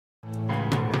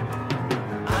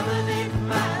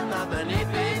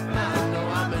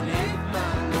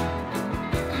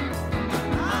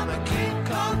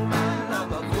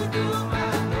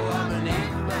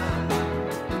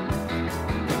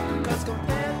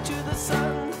to the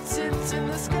sun that sits in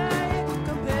the sky,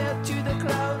 compared to the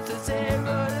clouds that sail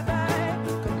roll by,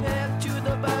 compared to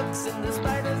the bugs and the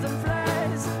spiders and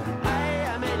flies, I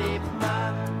am an ape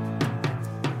man.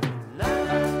 La,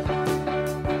 la, la,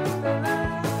 la.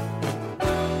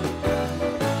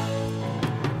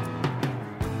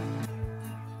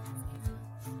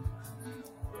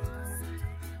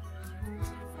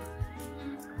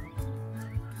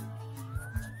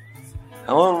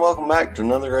 Hello and welcome back to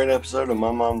another great episode of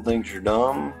My Mom Thinks You're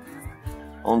Dumb.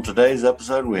 On today's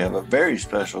episode, we have a very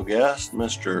special guest,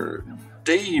 Mr.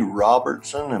 D.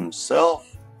 Robertson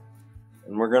himself,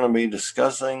 and we're going to be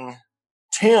discussing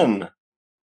 10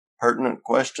 pertinent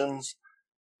questions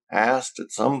asked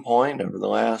at some point over the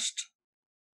last,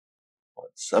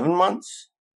 7 months?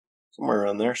 Somewhere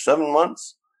around there, 7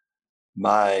 months,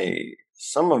 by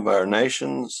some of our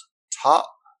nation's top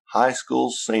high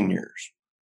school seniors.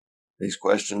 These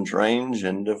questions range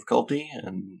in difficulty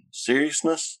and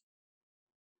seriousness.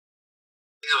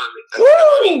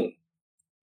 Woo!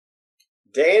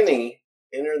 Danny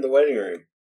entered the waiting room.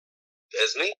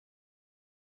 Disney?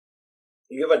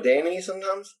 You go by Danny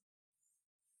sometimes?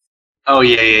 Oh,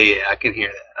 yeah. I can hear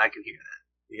that.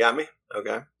 You got me?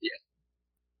 Okay.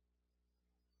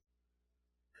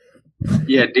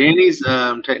 Yeah, Danny's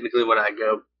technically what I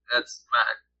go. That's my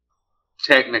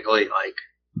technically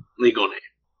legal name.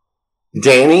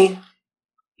 Danny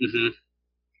Mm-hmm.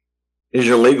 is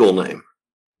your legal name.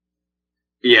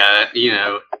 Yeah,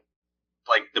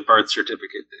 like the birth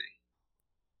certificate thing.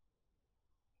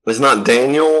 It's not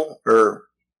Daniel or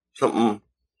something.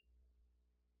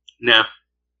 No,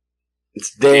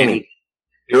 It's Danny.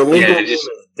 Your legal name just- is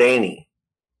Danny.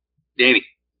 Danny.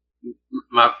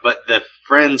 But the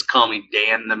friends call me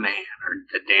Dan the Man or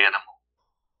the Danimal.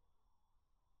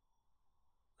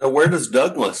 So where does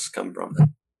Douglas come from?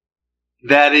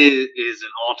 That is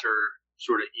an alter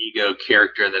sort of ego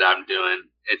character that I'm doing.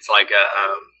 It's like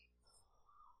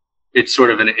it's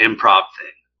sort of an improv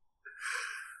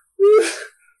thing.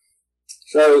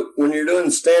 So when you're doing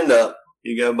stand-up,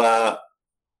 you go by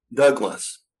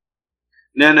Douglas.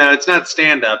 No, it's not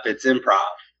stand up. It's improv.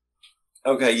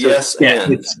 Okay, So yes it's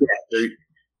and. sketch.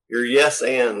 Your yes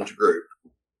and group.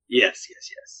 Yes.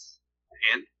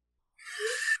 And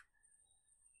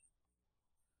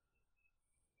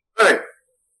All right.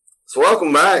 So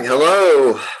welcome back.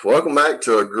 Hello. Welcome back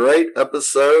to a great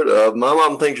episode of My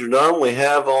Mom Thinks You're Dumb. We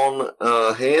have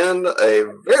on hand a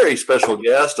very special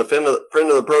guest, a friend of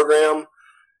the program,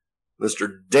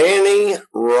 Mr. Danny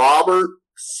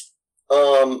Roberts.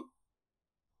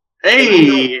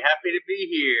 hey, happy to be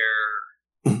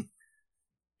here.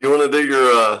 You want to do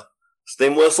your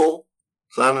steam whistle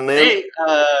signing in? Hey,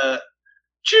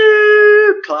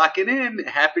 choo, clocking in.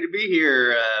 Happy to be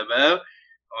here, Mo,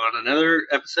 on another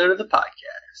episode of the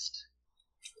podcast.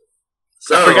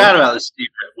 So, I forgot about the steam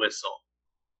whistle.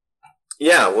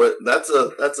 Yeah, that's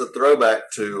a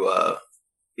throwback to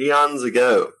eons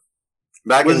ago.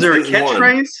 Back Was in there a season one.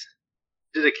 catchphrase?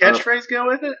 Did a catchphrase go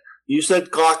with it? You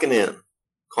said clocking in.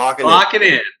 Clocking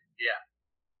in. Yeah.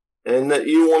 And that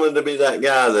you wanted to be that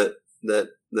guy that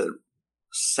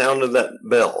sounded that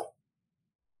bell,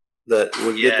 that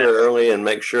would get there early and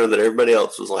make sure that everybody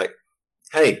else was like,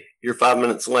 hey, you're 5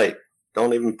 minutes late.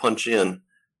 Don't even punch in.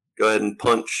 Go ahead and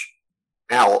punch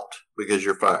out because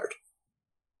you're fired.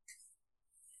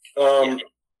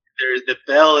 The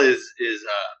bell is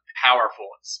powerful.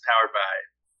 It's powered by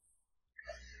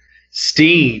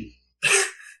steam.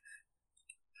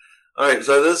 All right,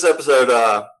 so this episode,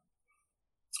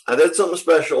 I did something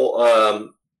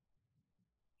special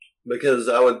because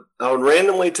I would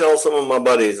randomly tell some of my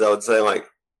buddies. I would say, like,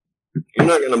 you're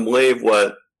not going to believe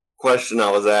what question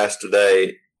I was asked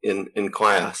today in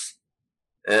class,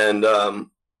 and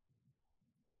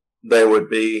they would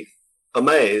be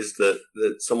amazed that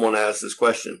someone asked this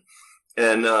question.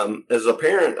 And as a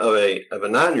parent of a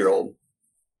 9-year-old,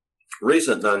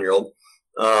 recent 9-year-old,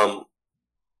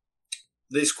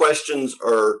 these questions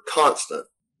are constant.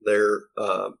 They're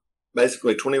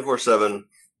basically 24/7.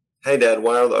 Hey, Dad,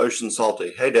 why are the oceans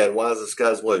salty? Hey, Dad, why is the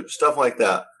sky blue? Stuff like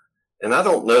that. And I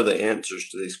don't know the answers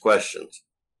to these questions.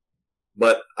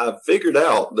 But I've figured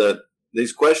out that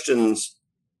these questions,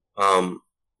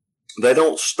 they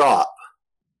don't stop.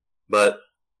 But,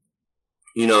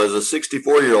 as a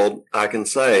 64-year-old, I can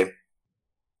say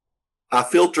I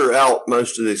filter out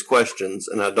most of these questions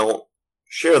and I don't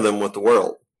share them with the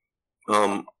world.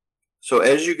 So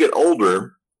as you get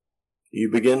older, you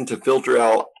begin to filter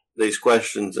out these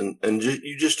questions and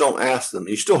you just don't ask them.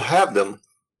 You still have them,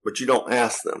 but you don't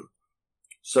ask them.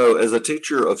 So as a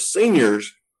teacher of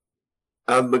seniors,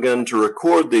 I've begun to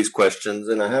record these questions,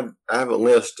 and I have a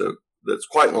list of that's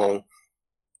quite long,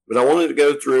 but I wanted to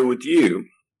go through with you,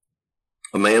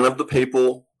 a man of the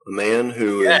people, a man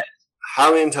who is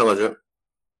highly intelligent.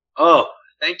 Oh,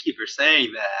 thank you for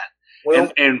saying that.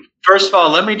 Well, And first of all,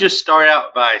 let me just start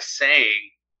out by saying,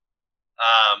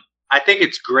 I think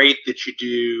it's great that you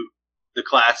do the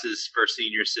classes for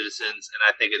senior citizens, and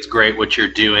I think it's great what you're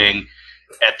doing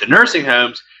at the nursing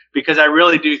homes, because I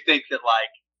really do think that, like,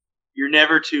 you're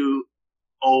never too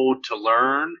old to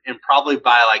learn, and probably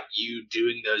by, like, you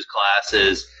doing those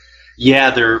classes,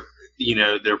 they're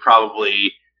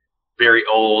probably very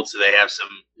old, so they have some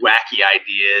wacky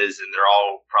ideas, and they're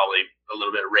all probably a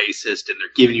little bit racist, and they're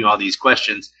giving you all these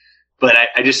questions. But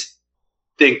I just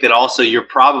think that also you're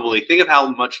probably, think of how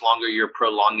much longer you're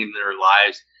prolonging their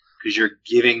lives, because you're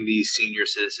giving these senior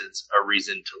citizens a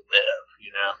reason to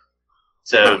live,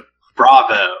 So,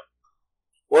 bravo.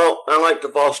 Well, I like to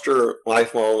foster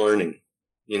lifelong learning,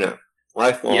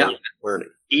 lifelong learning.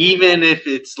 Even if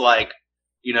it's like,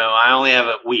 I only have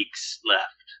weeks left.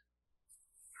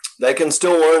 They can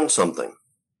still learn something.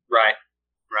 Right.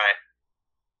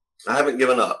 I haven't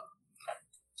given up.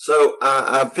 So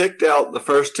I picked out the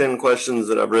first 10 questions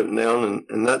that I've written down,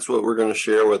 and that's what we're going to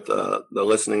share with the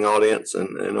listening audience and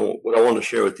what I want to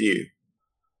share with you.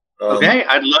 Okay,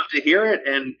 I'd love to hear it.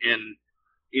 And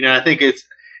I think it's,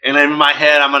 and in my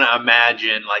head, I'm going to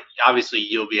imagine, like, obviously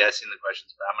you'll be asking the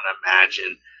questions, but I'm going to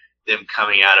imagine them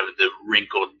coming out of the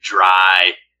wrinkled,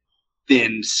 dry,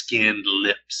 thin-skinned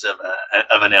lips of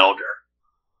an elder.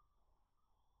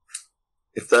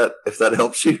 If that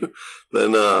helps you,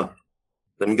 then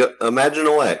go, imagine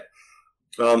away.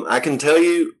 I can tell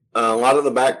you a lot of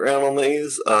the background on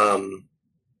these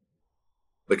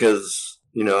because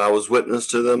I was witness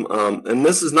to them. And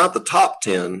this is not the top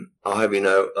 10. I'll have you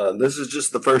know. This is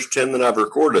just the first 10 that I've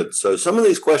recorded. So some of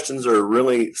these questions are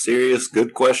really serious,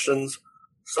 good questions.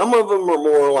 Some of them are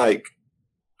more like,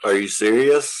 "Are you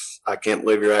serious? I can't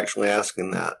believe you're actually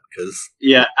asking that." Because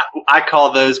I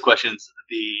call those questions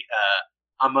the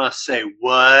 "I must say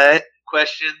what"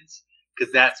 questions,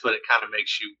 because that's what it kind of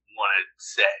makes you want to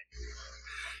say.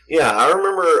 Yeah, I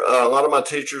remember a lot of my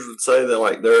teachers would say that,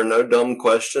 like, there are no dumb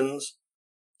questions.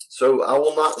 So I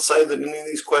will not say that any of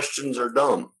these questions are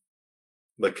dumb,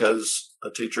 because a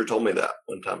teacher told me that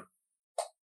one time.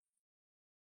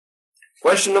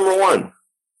 Question number 1.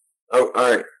 Oh,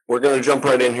 all right. We're going to jump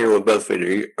right in here with both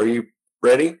feet. Are you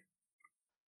ready?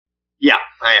 Yeah,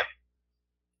 I am.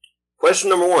 Question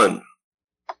number 1.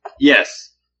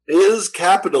 Yes. Is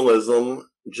capitalism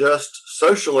just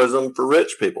socialism for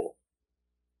rich people?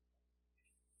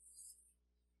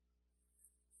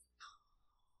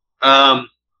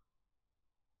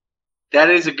 That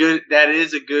is a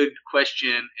good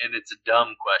question, and it's a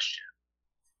dumb question.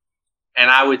 And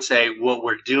I would say what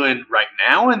we're doing right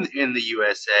now in the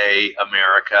USA,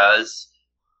 Americas,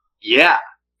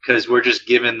 because we're just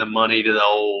giving the money to the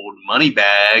old money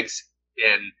bags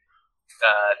and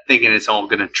thinking it's all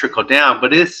going to trickle down,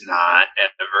 but it's not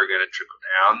ever going to trickle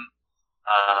down.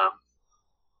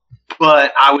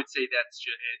 But I would say that's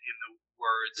just in the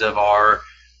words of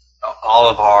all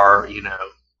of our,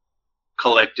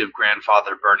 collective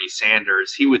grandfather Bernie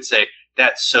Sanders. He would say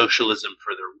that's socialism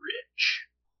for the rich.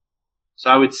 So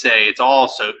I would say it's all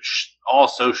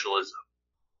socialism.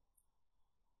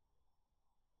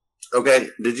 Okay.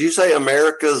 Did you say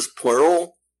America's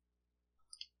plural?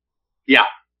 Yeah.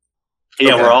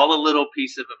 Yeah, okay. We're all a little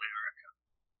piece of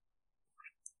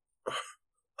America.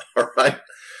 All right.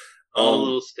 All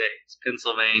little states.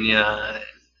 Pennsylvania,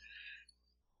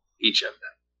 each of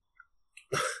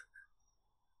them.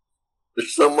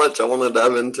 There's so much I want to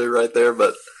dive into right there,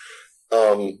 but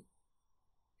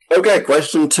okay,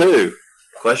 question 2.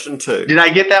 Did I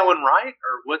get that one right,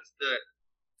 or what's the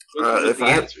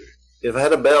answer? If I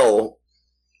had a bell,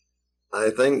 I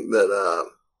think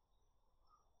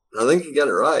you got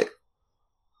it right.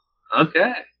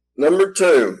 Okay. Number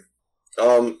 2,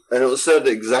 and it was said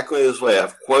exactly this way. I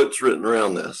have quotes written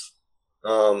around this.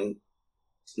 Was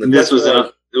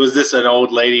this an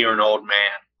old lady or an old man?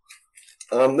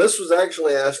 This was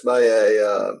actually asked by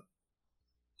a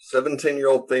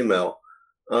 17-year-old female,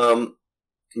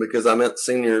 because I meant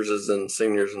seniors as in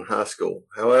seniors in high school.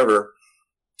 However,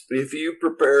 if you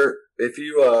prefer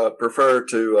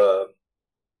to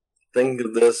think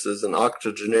of this as an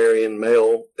octogenarian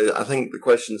male, I think the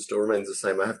question still remains the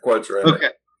same. I have quotes around it.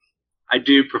 Okay. I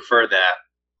do prefer that.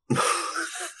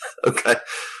 Okay.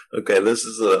 This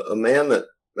is a man that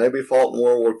maybe fought in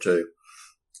World War II.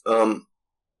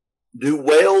 Do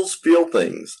whales feel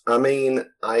things? I mean,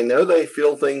 I know they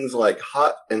feel things like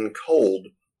hot and cold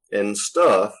and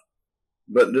stuff,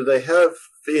 but do they have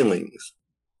feelings?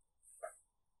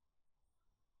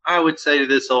 I would say to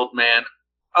this old man,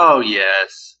 oh,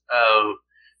 yes. Oh,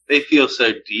 they feel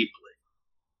so deeply.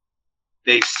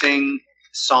 They sing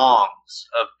songs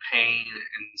of pain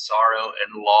and sorrow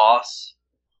and loss,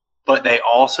 but they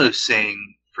also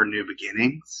sing for new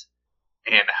beginnings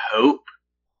and hope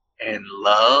and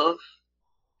love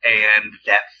and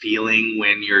that feeling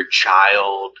when your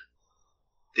child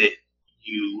that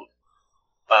you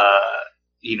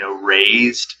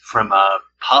raised from a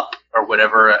pup or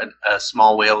whatever a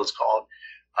small whale is called,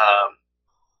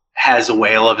 has a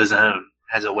whale of his own,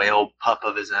 has a whale pup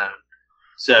of his own.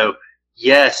 So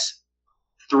yes,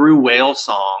 through whale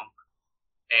song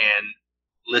and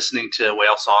listening to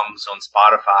whale songs on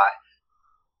Spotify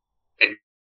and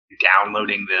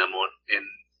downloading them and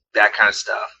that kind of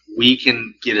stuff, we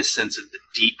can get a sense of the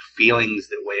deep feelings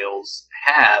that whales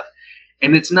have.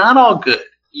 And it's not all good.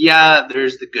 Yeah,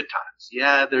 there's the good times.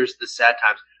 Yeah, there's the sad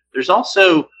times. There's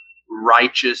also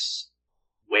righteous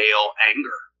whale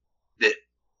anger that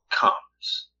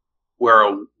comes where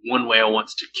one whale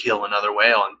wants to kill another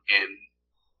whale in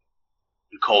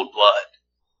cold blood.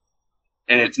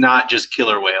 And it's not just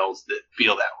killer whales that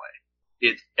feel that way.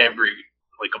 It's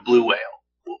like a blue whale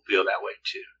will feel that way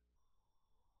too.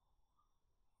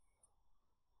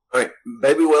 All right,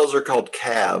 baby whales are called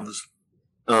calves.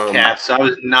 Calves. So I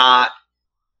was not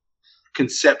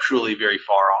conceptually very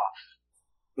far off.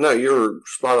 No, you're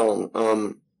spot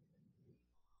on.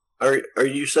 Are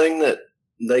you saying that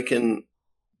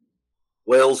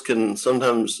whales can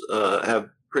sometimes have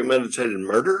premeditated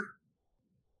murder?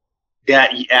 Yeah,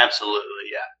 absolutely.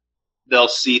 Yeah, they'll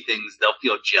see things. They'll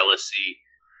feel jealousy.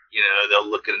 They'll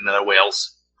look at another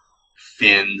whale's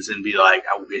fins and be like,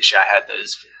 "I wish I had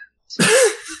those fins."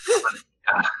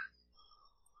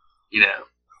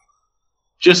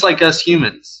 Just like us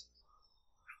humans.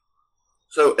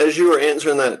 So as you were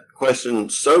answering that question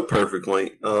so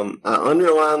perfectly, I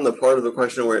underlined the part of the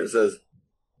question where it says,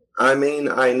 I mean,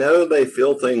 I know they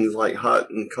feel things like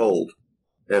hot and cold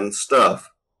and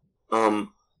stuff.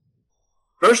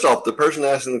 First off, the person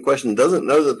asking the question doesn't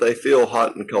know that they feel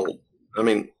hot and cold. I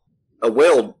mean, a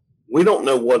whale, we don't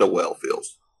know what a whale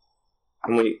feels.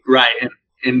 Right.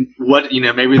 And what,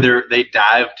 maybe they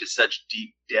dive to such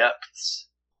deep depths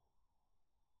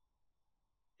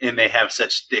and they have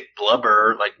such thick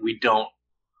blubber, like we don't,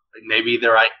 like maybe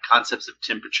their concepts of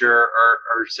temperature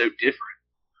are so different.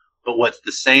 But what's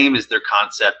the same is their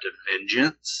concept of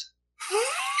vengeance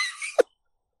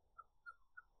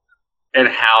and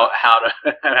how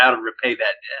to repay that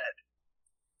debt.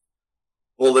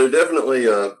 Well, they're definitely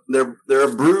they're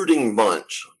a brooding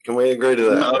bunch. Can we agree to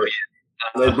that? Oh,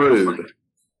 yeah. They brood.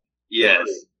 Yes.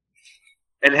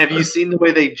 And have you seen the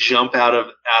way they jump out of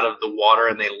the water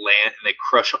and they land and they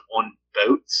crush on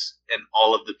boats and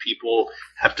all of the people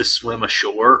have to swim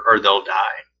ashore or they'll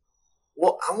die?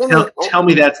 Well, I want tell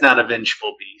me that's not a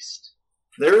vengeful beast.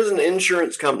 There is an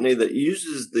insurance company that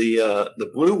uses the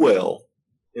blue whale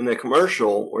in a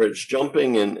commercial where it's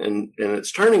jumping and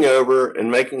it's turning over and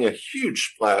making a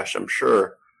huge splash, I'm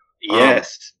sure.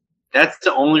 Yes. That's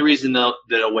the only reason that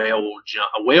a whale will jump.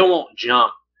 A whale won't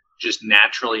jump just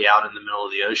naturally out in the middle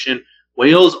of the ocean.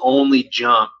 Whales only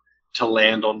jump to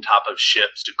land on top of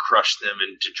ships to crush them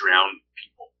and to drown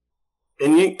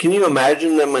people. Can you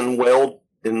imagine them in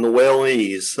the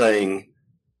whaleese saying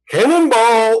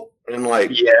 "cannonball" and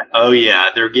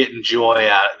they're getting joy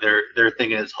out. They're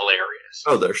thinking it's hilarious.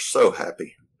 Oh, they're so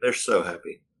happy. They're so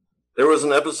happy. There was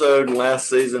an episode last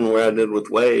season where I did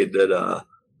with Wade that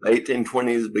the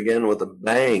 1820s began with a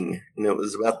bang, and it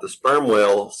was about the sperm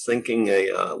whale sinking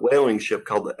a whaling ship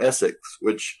called the Essex,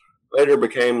 which later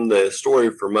became the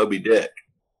story for Moby Dick.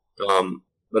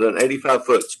 But an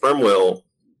 85-foot sperm whale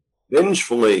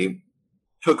vengefully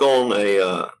took on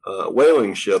a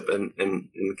whaling ship and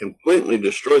completely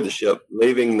destroyed the ship,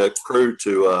 leaving the crew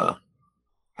to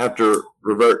have to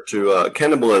revert to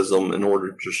cannibalism in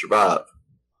order to survive.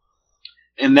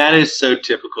 And that is so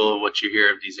typical of what you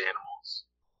hear of these animals.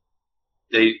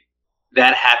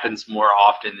 That happens more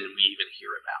often than we even hear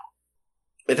about.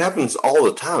 It happens all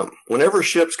the time. Whenever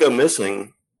ships go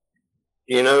missing,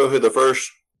 you know who the first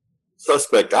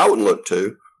suspect I would look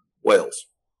to? Whales.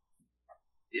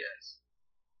 Yes.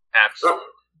 Absolutely.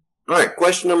 All right,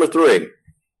 question number 3.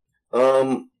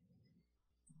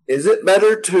 Is it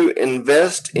better to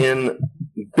invest in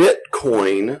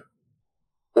Bitcoin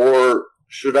or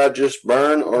should I just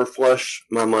burn or flush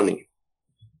my money?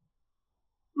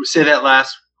 Say that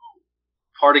last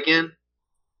part again.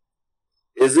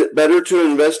 Is it better to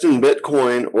invest in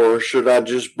Bitcoin or should I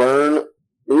just burn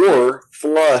or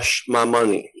flush my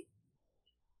money?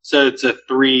 So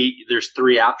there's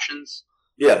 3 options?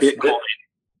 Yes. Bitcoin,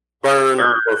 burn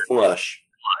or flush.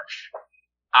 flush.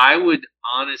 I would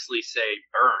honestly say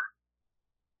burn.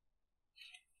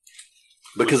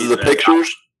 Because of the pictures?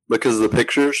 Because of the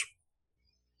pictures?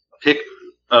 Pic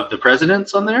of the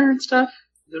presidents on there and stuff?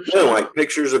 No, like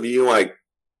pictures of you, like,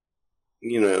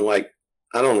 like,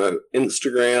 I don't know,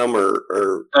 Instagram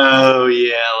or. Oh,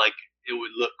 yeah, like it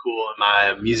would look cool in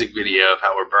my music video of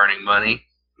how we're burning money.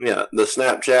 Yeah, the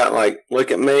Snapchat, like,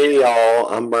 look at me, y'all,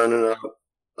 I'm burning up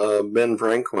Ben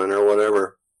Franklin or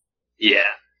whatever. Yeah,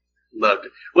 loved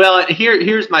it. Well,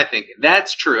 here's my thinking.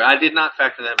 That's true. I did not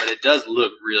factor that, but it does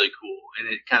look really cool. And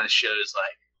it kind of shows,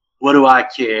 like, what do I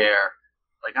care?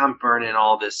 Like, I'm burning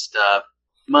all this stuff.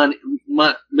 Money,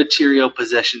 material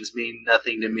possessions mean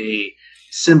nothing to me.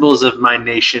 Symbols of my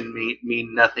nation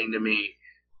mean nothing to me.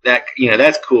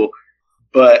 That's cool.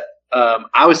 But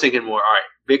I was thinking more, all right,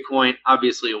 Bitcoin,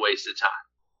 obviously a waste of time.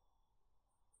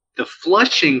 The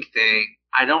flushing thing,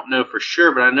 I don't know for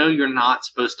sure, but I know you're not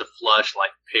supposed to flush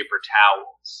like paper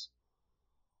towels.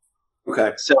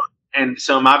 Okay. So in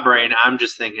my brain, I'm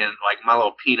just thinking like my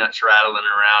little peanuts rattling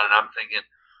around, and I'm thinking,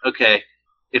 okay,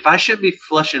 if I shouldn't be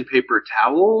flushing paper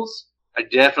towels, I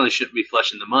definitely shouldn't be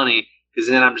flushing the money, because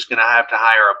then I'm just going to have to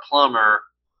hire a plumber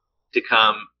to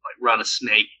come like run a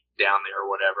snake down there or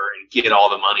whatever and get all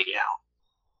the money out.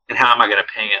 And how am I going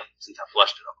to pay him since I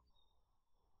flushed it all?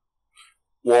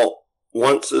 Well,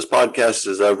 once this podcast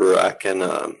is over, I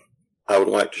would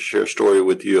like to share a story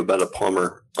with you about a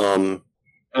plumber. But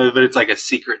it's like a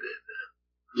secret that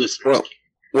the listeners can't.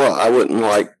 Well, I wouldn't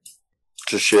like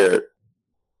to share it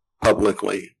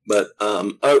publicly, but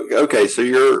okay. So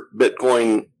you're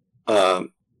Bitcoin.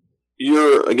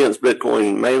 You're against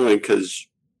Bitcoin mainly because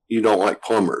you don't like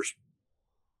plumbers.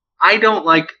 I don't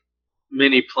like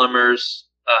many plumbers,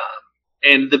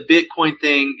 and the Bitcoin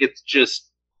thing. It's just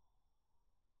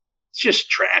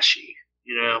trashy.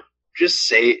 Just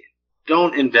say,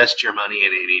 don't invest your money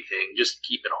in anything. Just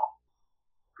keep it all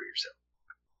for yourself.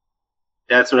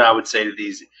 That's what I would say to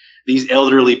these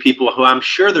elderly people who I'm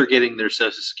sure they're getting their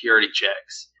Social Security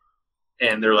checks.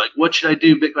 And they're like, what should I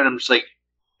do, Bitcoin? I'm just like,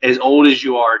 as old as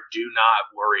you are, do not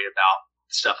worry about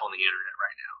stuff on the internet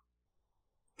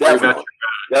right now.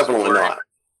 Definitely not.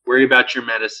 Worry about your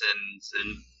medicines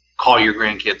and call your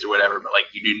grandkids or whatever. But like,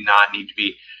 you do not need to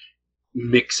be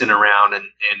mixing around in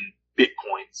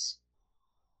Bitcoins.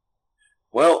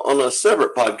 Well, on a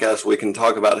separate podcast, we can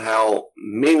talk about how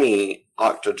many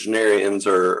octogenarians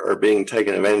are being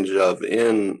taken advantage of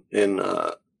in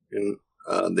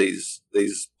these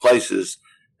places,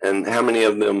 and how many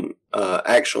of them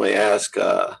actually ask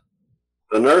the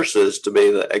nurses to be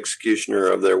the executioner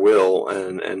of their will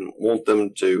and want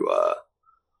them to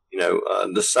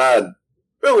decide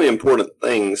really important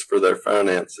things for their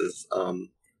finances.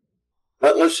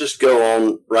 But let's just go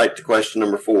on right to question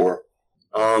number 4.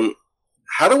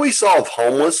 How do we solve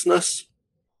homelessness?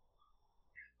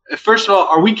 First of all,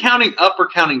 are we counting up or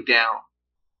counting down?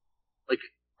 Like,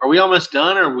 are we almost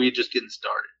done, or are we just getting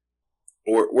started?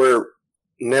 We're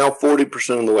now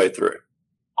 40% of the way through.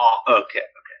 Oh, okay.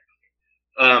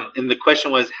 And the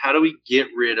question was, how do we get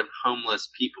rid of homeless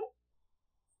people?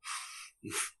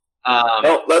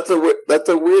 Well, that's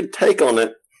a weird take on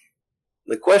it.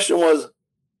 The question was,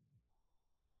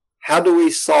 how do we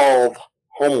solve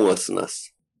homelessness?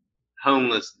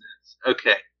 Homelessness.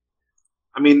 Okay.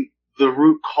 I mean, the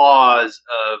root cause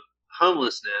of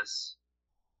homelessness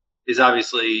is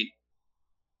obviously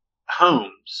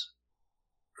homes.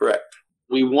 Correct.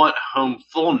 We want home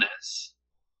fullness.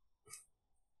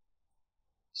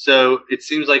 So it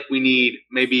seems like we need,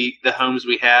 maybe the homes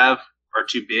we have are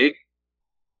too big,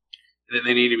 and then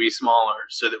they need to be smaller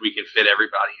so that we can fit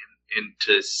everybody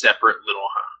into separate little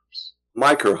homes.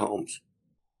 Micro homes.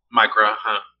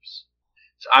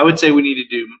 So I would say we need to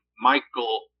do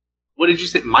what did you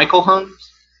say? Michael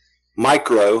homes?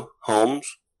 Micro homes.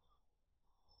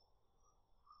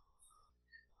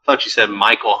 I thought you said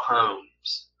Michael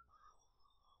Holmes.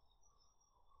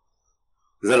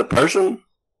 Is that a person?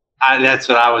 That's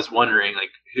what I was wondering. Like,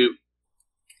 who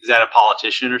is that? A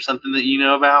politician or something that you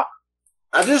know about?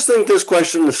 I just think this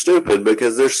question is stupid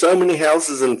because there's so many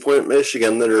houses in Flint,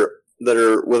 Michigan that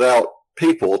are without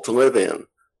people to live in.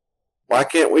 Why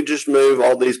can't we just move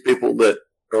all these people that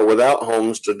are without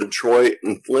homes to Detroit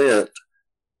and Flint?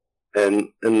 And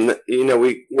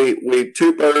we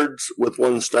 2 birds with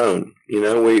 1 stone.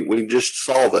 We just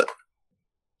solve it.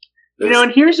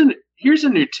 And here's a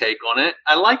new take on it.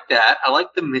 I like that. I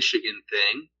like the Michigan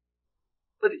thing.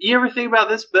 But you ever think about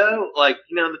this, Bo? Like,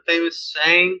 the famous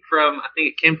saying from, I think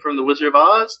it came from The Wizard of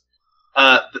Oz,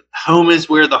 home is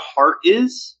where the heart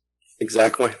is.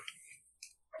 Exactly.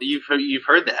 You've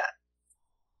heard that.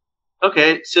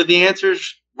 Okay, so the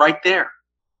answer's right there.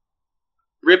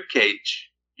 Rib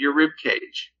cage. Your rib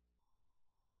cage.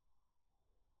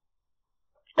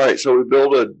 All right, so we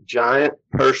build a giant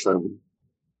person.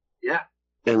 Yeah.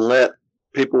 And let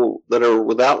people that are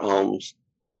without homes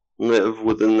live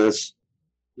within this.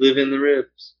 Live in the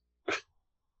ribs.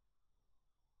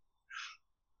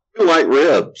 I like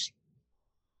ribs,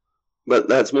 but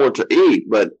that's more to eat.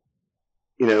 But,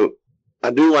 I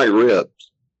do like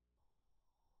ribs.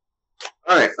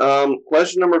 All right,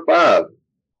 question number 5.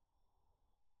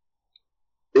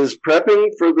 Is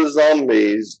prepping for the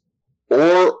zombies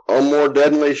or a more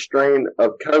deadly strain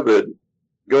of COVID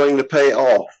going to pay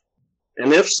off?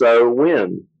 And if so,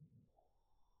 when?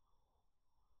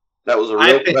 That was a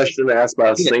real question asked by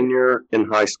a senior in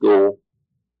high school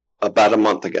about a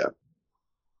month ago.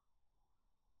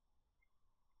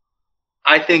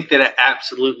 I think that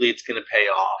absolutely it's going to pay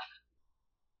off.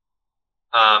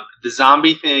 The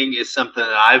zombie thing is something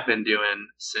that I've been doing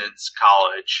since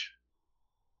college.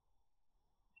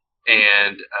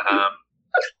 And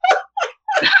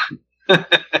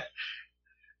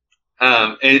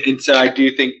and so I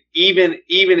do think even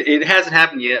it hasn't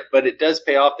happened yet, but it does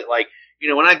pay off that, like,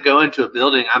 when I go into a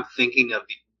building, I'm thinking of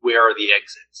where are the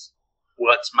exits?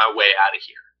 What's my way out of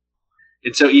here?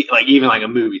 And so even like a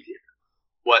movie theater,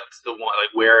 what's the one,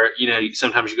 like where,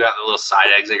 sometimes you go out the little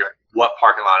side exit, you're like, what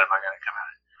parking lot am I going to come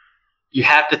out of? You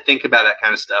have to think about that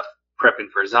kind of stuff prepping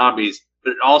for zombies,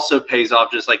 but it also pays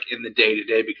off just like in the day to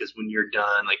day, because when you're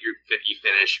done, like you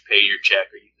finish, you pay your check,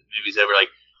 or the movie's over, like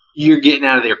you're getting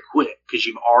out of there quick because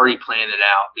you've already planned it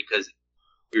out, because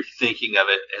you're thinking of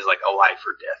it as like a life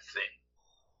or death thing.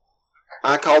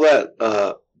 I call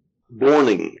that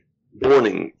Bourning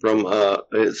from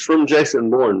it's from Jason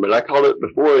Bourne, but I called it,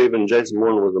 before even Jason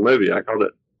Bourne was a movie, I called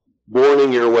it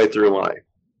Bourning your way through life.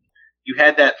 You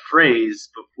had that phrase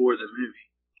before the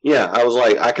movie. Yeah, I was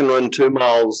like, I can run 2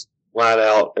 miles flat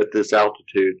out at this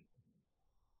altitude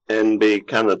and be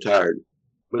kind of tired.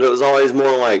 But it was always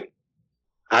more like,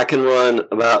 I can run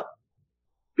about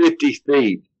 50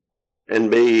 feet and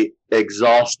be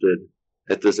exhausted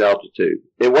at this altitude.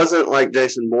 It wasn't like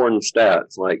Jason Bourne's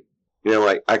stats, like,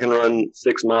 like I can run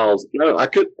 6 miles. No, I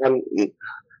could.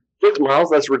 6 miles,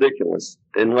 that's ridiculous.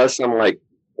 Unless I'm like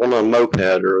on a moped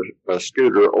or a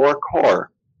scooter or a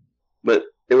car. But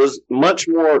it was much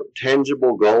more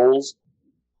tangible goals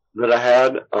that I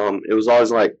had. It was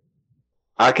always like,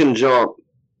 I can jump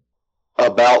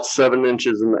about 7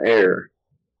 inches in the air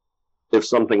if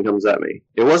something comes at me.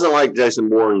 It wasn't like Jason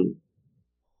Bourne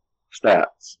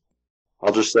stats.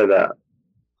 I'll just say that.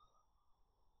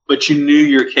 But you knew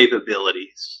your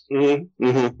capabilities. Mm-hmm,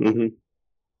 mm-hmm, mm-hmm.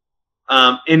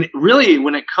 And really,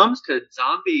 when it comes to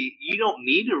zombie, you don't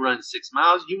need to run 6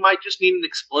 miles. You might just need an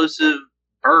explosive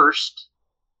burst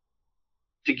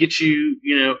to get you,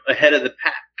 ahead of the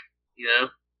pack, and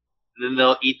then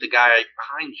they'll eat the guy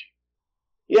behind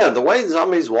you. Yeah, the way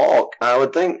zombies walk, I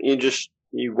would think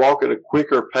you walk at a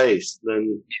quicker pace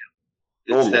than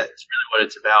normal. That's really what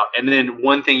it's about. And then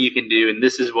one thing you can do, and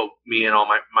this is what me and all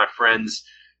my friends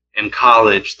in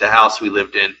college, the house we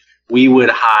lived in, we would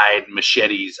hide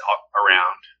machetes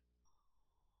around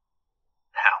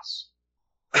the house.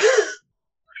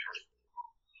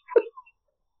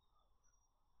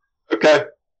 Okay.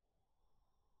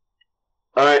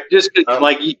 All right. Just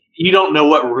like you don't know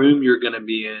what room you're going to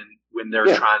be in when they're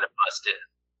trying to bust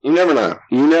in. You never know.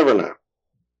 You never know.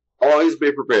 Always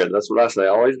be prepared. That's what I say.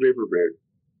 Always be prepared.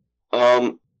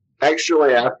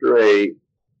 Actually, after a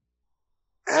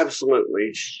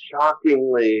absolutely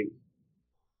shockingly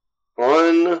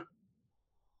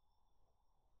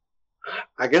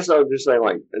I guess I would just say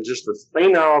like just a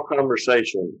senile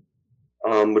conversation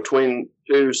between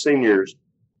 2 seniors.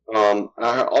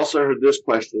 I also heard this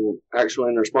question actually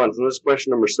in response, and this is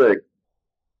question number 6.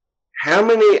 How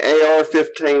many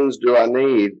AR-15s do I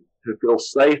need to feel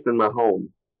safe in my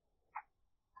home?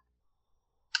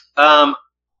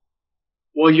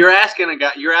 Well, you're asking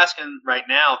right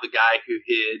now the guy who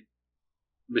hid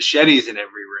machetes in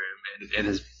every room,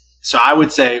 and so I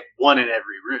would say 1 in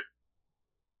every room.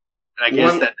 And I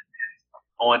guess that depends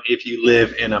on if you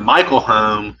live in a Michael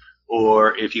home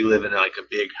or if you live in like a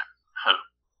big home.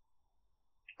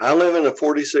 I live in a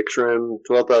 46-room,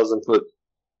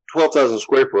 12,000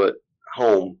 square foot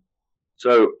home.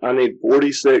 So I need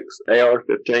 46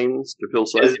 AR-15s to feel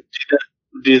safe.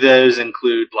 Do those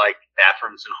include like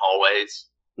bathrooms and hallways?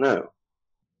 No.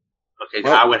 Okay,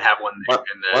 so I would have one there.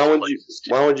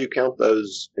 Why would you count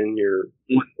those in your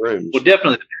rooms? Well,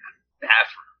 definitely the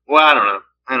bathroom. Well, I don't know.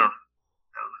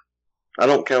 I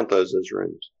don't count those as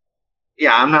rooms.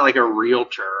 Yeah, I'm not like a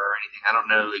realtor or anything. I don't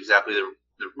know exactly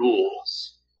the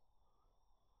rules.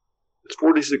 It's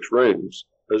 46 rooms.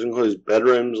 Those include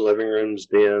bedrooms, living rooms,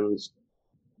 dens,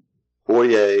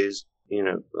 foyers,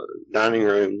 dining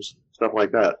rooms, stuff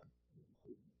like that.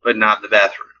 But not the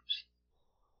bathrooms.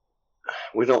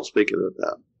 We don't speak about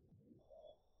that.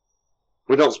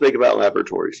 We don't speak about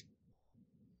laboratories.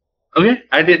 Okay,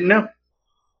 I didn't know.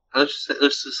 Let's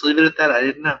just leave it at that. I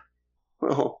didn't know.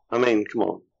 Well, I mean, come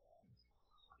on.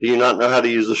 Do you not know how to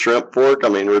use a shrimp fork? I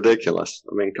mean, ridiculous.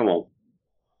 I mean, come on.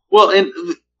 Well, and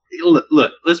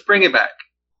look, let's bring it back.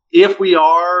 If we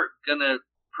are going to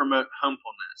promote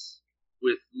humbleness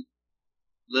with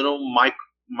little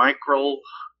micro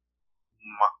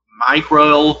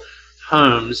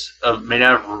homes made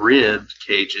out of rib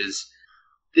cages,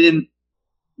 then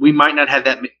we might not have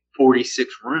that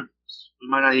 46 rooms. We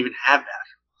might not even have that.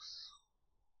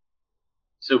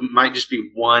 So it might just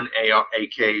be one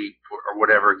AK or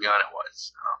whatever gun it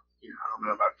was. I don't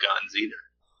know about guns either.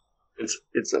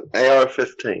 It's an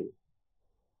AR-15.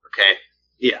 Okay.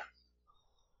 Yeah.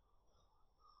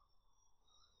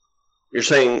 You're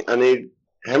saying I need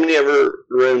how many ever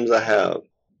rooms I have?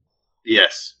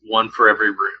 Yes, one for every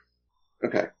room.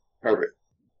 Okay, perfect.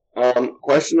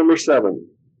 Question number 7.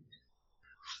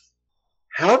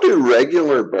 How do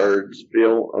regular birds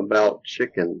feel about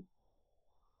chicken?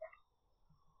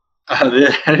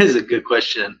 That is a good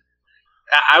question.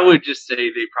 I would just say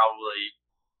they probably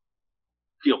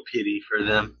feel pity for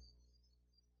them.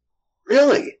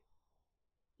 Really?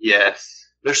 Yes.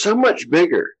 They're so much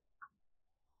bigger.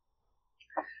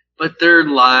 But their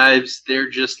lives, they're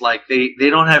just like, they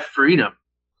don't have freedom.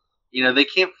 They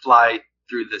can't fly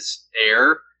through this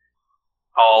air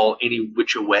any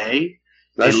which way.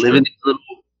 They live in these little,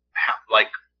 like,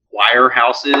 wire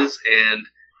houses, and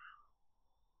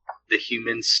the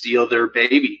humans steal their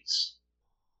babies.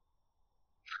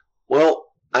 Well,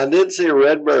 I did see a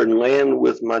redbird land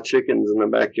with my chickens in the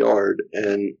backyard,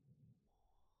 and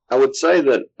I would say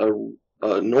that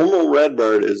a normal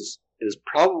redbird is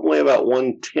probably about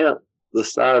 1/10 the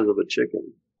size of a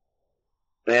chicken.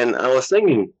 And I was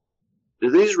thinking, do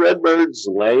these redbirds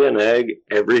lay an egg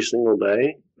every single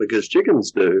day? Because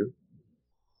chickens do.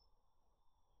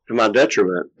 To my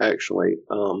detriment, actually.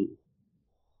 And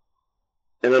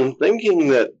I'm thinking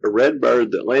that a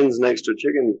redbird that lands next to a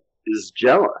chicken is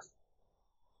jealous.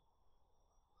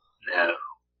 No.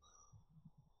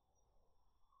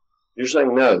 You're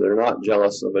saying no, they're not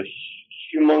jealous of a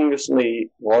humongously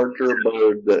larger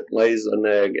bird that lays an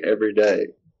egg every day.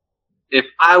 If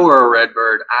I were a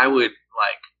redbird, I would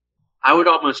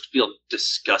almost feel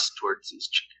disgust towards these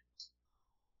chickens.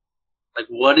 Like,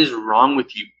 what is wrong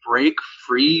with you? Break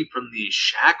free from these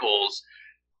shackles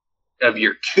of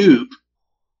your coop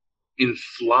and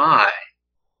fly,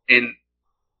 and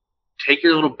take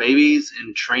your little babies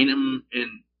and train them,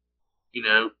 and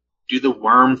do the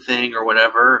worm thing or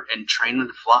whatever, and train them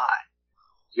to fly.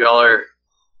 Y'all are.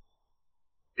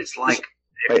 It's like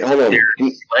wait, hold on.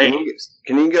 slaves.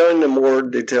 Can you go into more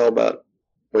detail about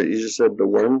what you just said, the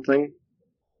worm thing?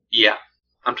 Yeah,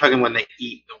 I'm talking when they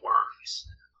eat the worms.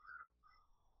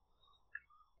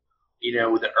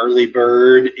 With the early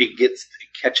bird, it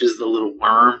catches the little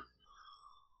worm.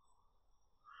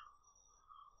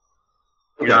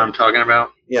 You know what I'm talking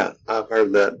about? Yeah, I've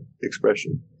heard that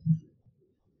expression.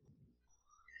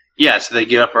 Yeah, so they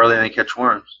get up early and they catch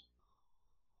worms.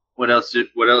 What else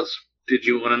did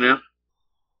you want to know?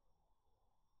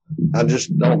 I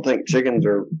just don't think chickens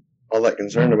are all that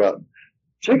concerned about.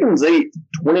 Chickens eat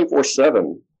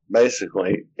 24/7,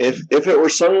 basically. If it were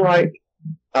sunlight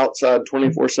outside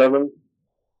 24/7,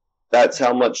 that's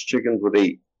how much chickens would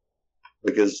eat.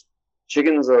 Because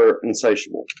chickens are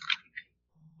insatiable.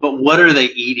 But what are they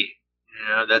eating?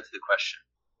 That's the question.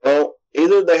 Well,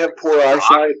 either they have poor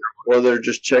eyesight or they're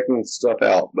just checking stuff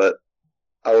out. But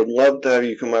I would love to have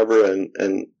you come over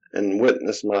and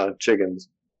witness my chickens,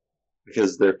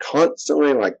 because they're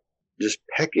constantly just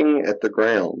pecking at the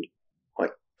ground,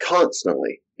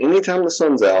 constantly. Anytime the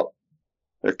sun's out,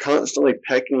 they're constantly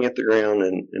pecking at the ground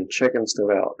and checking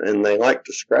stuff out. And they like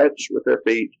to scratch with their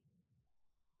feet.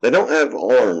 They don't have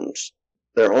arms.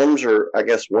 Their arms are, I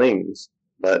guess, wings.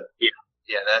 But yeah,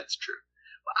 that's true.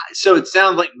 So it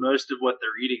sounds like most of what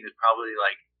they're eating is probably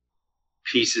like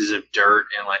pieces of dirt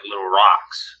and like little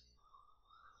rocks.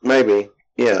 Maybe.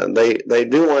 Yeah, they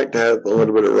do like to have a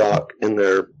little bit of rock in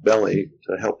their belly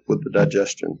to help with the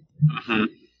digestion. Mm-hmm.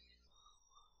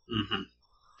 Mm-hmm.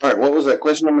 All right, what was that?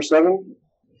 Question number 7?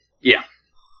 Yeah.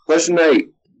 Question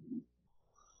 8.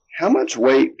 How much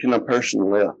weight can a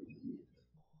person lift?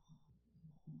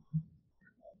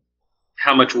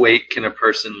 How much weight can a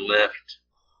person lift?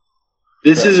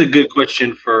 This is a good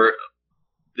question for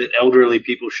that elderly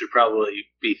people should probably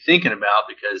be thinking about,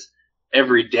 because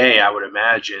every day, I would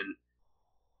imagine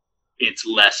it's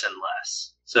less and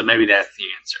less. So maybe that's the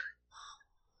answer.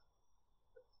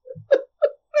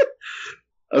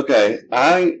 Okay,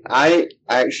 I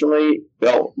actually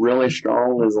felt really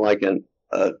strong as like a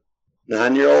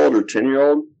 9-year-old or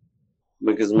 10-year-old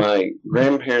because my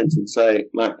grandparents would say,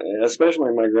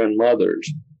 especially my grandmothers,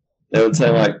 they would say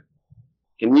like,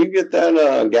 "Can you get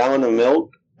that gallon of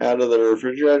milk out of the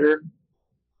refrigerator?"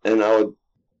 And I would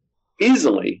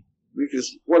easily,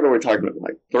 because what are we talking about?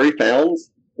 Like 3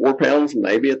 pounds, 4 pounds,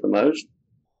 maybe at the most.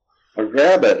 I'd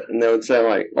grab it, and they would say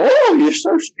like, "Oh, you're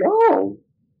so strong."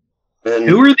 And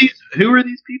Who are these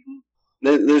people?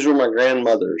 These were my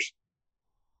grandmothers.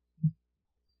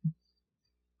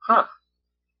 Huh.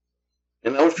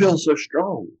 And I would feel so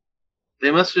strong.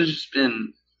 They must have just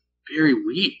been very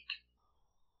weak.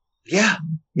 Yeah.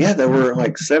 Yeah, they were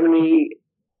like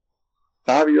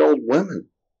 75-year-old women.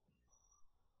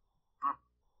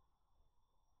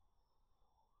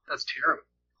 That's terrible.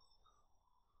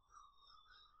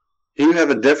 Do you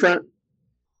have a different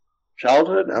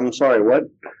childhood? I'm sorry, what?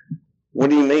 What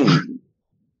do you mean?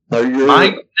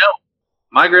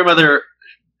 My grandmother,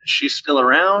 she's still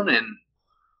around, and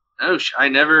no, I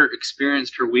never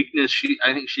experienced her weakness.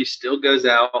 I think she still goes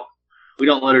out. We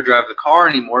don't let her drive the car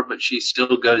anymore, but she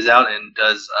still goes out and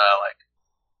does like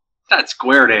not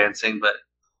square dancing, but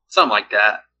something like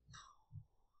that.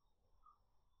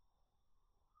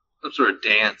 Some sort of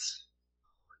dance,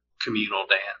 communal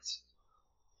dance.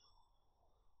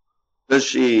 Does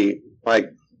she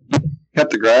like cut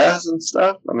the grass and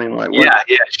stuff? I mean, like what?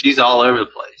 Yeah, she's all over the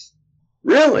place.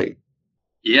 Really?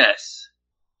 Yes,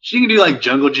 she can do like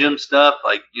jungle gym stuff,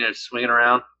 like swinging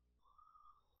around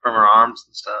from her arms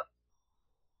and stuff.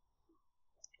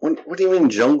 What do you mean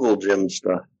jungle gym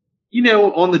stuff?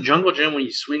 On the jungle gym when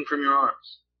you swing from your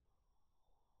arms.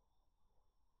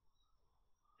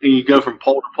 And you go from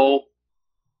pole to pole.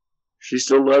 She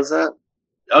still does that?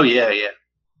 Oh, yeah.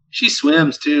 She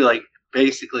swims, too, like,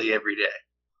 basically every day.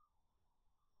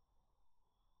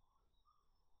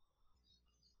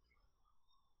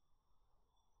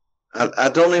 I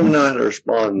don't even know how to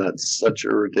respond. That's such a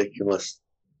ridiculous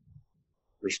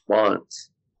response.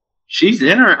 She's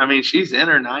in her 90s.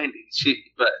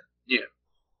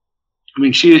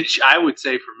 I would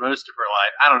say for most of her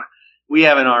life, we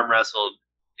haven't arm wrestled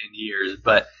in years,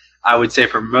 but I would say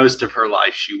for most of her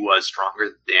life, she was stronger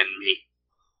than me.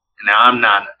 Now, I'm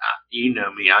not,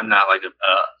 me, I'm not like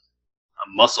a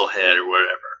muscle head or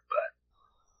whatever, but.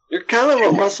 You're kind of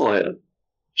a musclehead.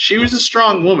 She was a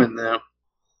strong woman, though.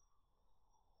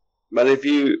 But if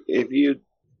you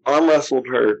arm wrestled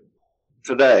her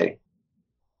today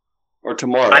or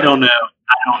tomorrow, I don't know.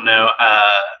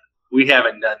 We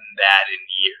haven't done that in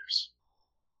years.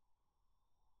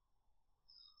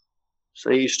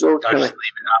 So you still kind of I'll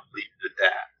leave it at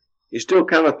that. You still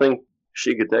kind of think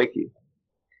she could take you.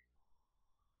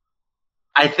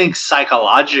 I think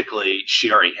psychologically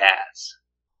she already has.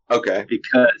 Okay.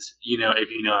 Because, if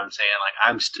you know what I'm saying, like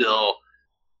I'm still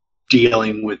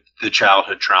dealing with the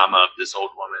childhood trauma of this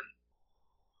old woman,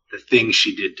 the things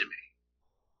she did to me.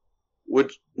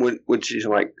 Would she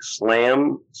like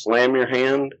slam your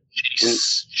hand?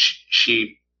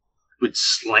 She would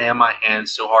slam my hand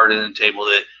so hard on the table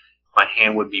that my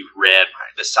hand would be red.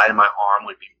 The side of my arm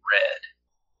would be red,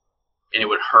 and it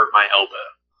would hurt my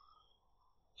elbow.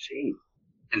 Gee.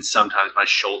 And sometimes my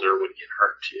shoulder would get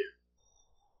hurt too.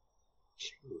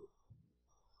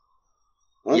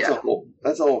 Well,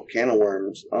 that's a whole can of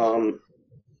worms.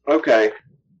 Okay.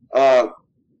 What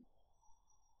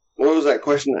was that,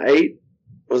 question 8?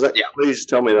 Was that? Yeah. Please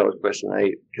tell me that was question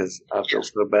 8 because I feel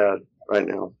so bad right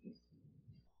now.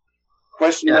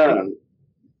 Question 9.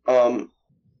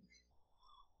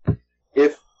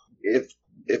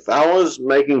 If I was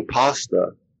making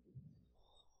pasta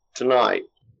tonight,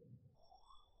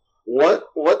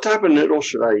 what type of noodle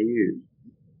should I use?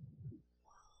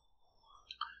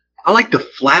 I like the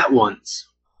flat ones.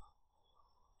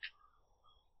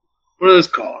 What are those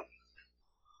called?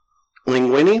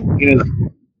 Linguine?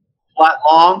 Flat and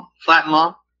long. Flat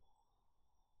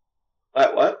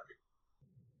what?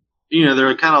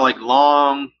 They're kind of like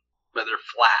long, but they're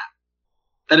flat.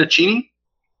 Fettuccine?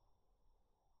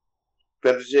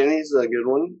 Fettuccine is a good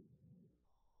one.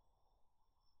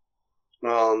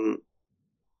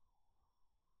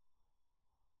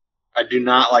 I do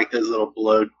not like those little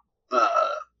bow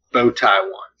tie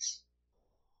ones.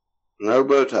 No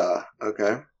bow tie.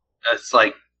 Okay. That's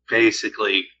like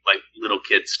basically like little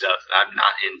kid stuff that I'm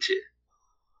not into.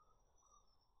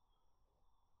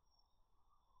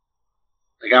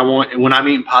 Like when I'm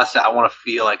eating pasta, I want to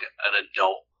feel like an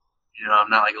adult. I'm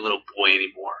not like a little boy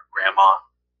anymore, grandma.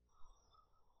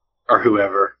 or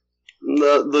whoever.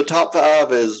 The top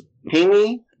 5 is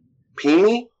Penny,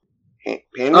 Penny,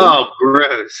 Oh,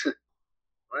 gross.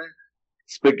 What?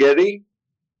 spaghetti,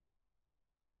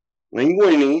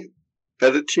 linguine,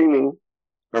 fettuccine,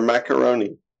 or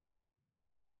macaroni.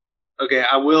 Okay,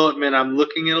 I will admit I'm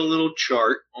looking at a little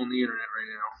chart on the internet right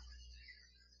now.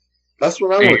 That's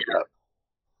what I looked up.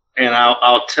 And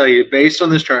I'll tell you, based on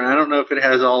this chart, and I don't know if it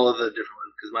has all of the different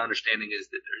ones, because my understanding is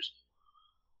that there's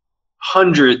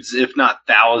hundreds, if not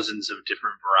thousands, of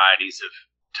different varieties of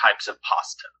types of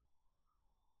pasta.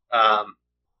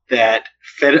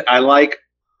 I like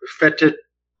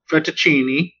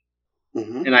fettuccine,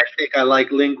 Mm-hmm. and I think I like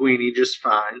linguine just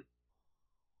fine.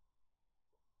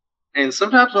 And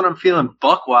sometimes when I'm feeling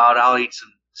buck wild, I'll eat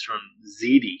some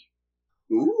ziti,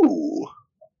 Ooh.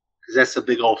 because that's a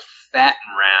big old fat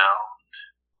and round.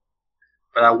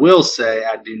 But I will say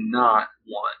I do not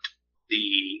want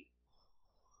the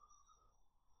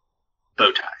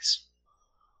bow ties.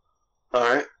 All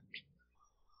right.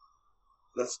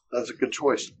 That's a good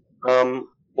choice.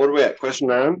 What are we at? Question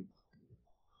 9.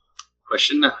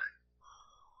 Question 9.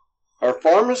 Are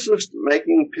pharmacists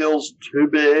making pills too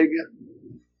big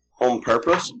on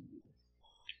purpose?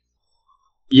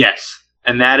 Yes,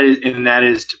 and that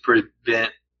is to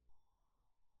prevent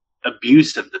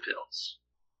abuse of the pills.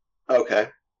 Okay.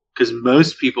 Because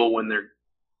most people, when they're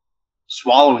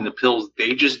swallowing the pills,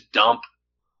 they just dump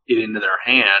it into their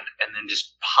hand and then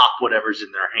just pop whatever's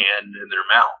in their hand in their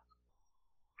mouth.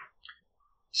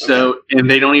 So, and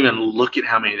they don't even look at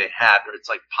how many they have, but it's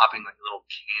like popping like little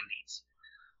candies.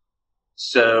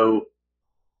 So,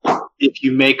 if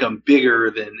you make them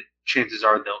bigger, then chances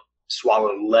are they'll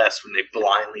swallow less when they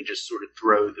blindly just sort of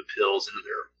throw the pills into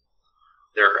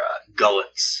their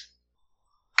gullets.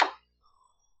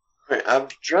 Right, I've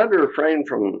tried to refrain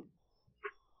from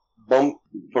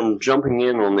jumping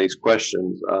in on these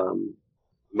questions,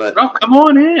 but come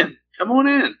on in.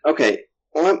 Okay,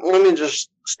 let me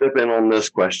just step in on this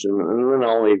question, and then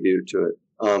I'll leave you to it.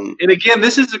 And again,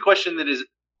 this is a question that is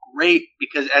great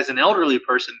because as an elderly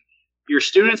person, your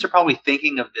students are probably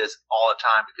thinking of this all the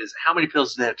time because how many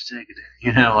pills do they have to take a day?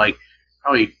 You know, like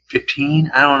probably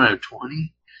 15, I don't know,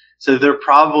 20. So they're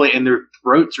probably, and their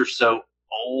throats are so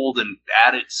old and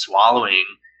bad at swallowing,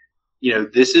 you know,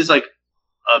 this is like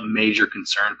a major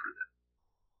concern for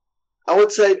them. I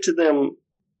would say to them,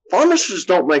 pharmacists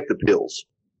don't make the pills.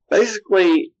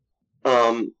 Basically,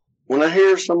 when I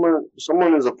hear someone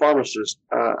is a pharmacist,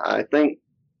 I think,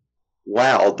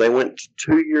 wow, they went to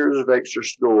 2 years of extra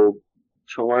school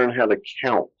to learn how to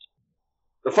count.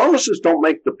 The pharmacists don't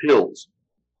make the pills.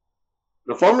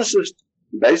 The pharmacists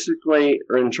basically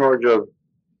are in charge of,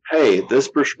 hey, this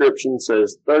prescription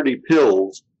says 30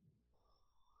 pills.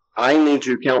 I need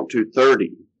to count to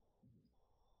 30.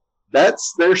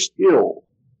 That's their skill.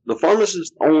 The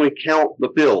pharmacists only count the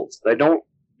pills. They don't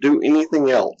do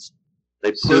anything else.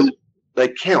 They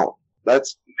count.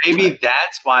 Maybe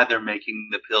that's why they're making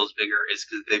the pills bigger, is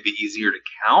because they'd be easier to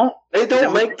count. They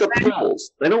don't make the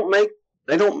pills. They don't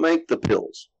make the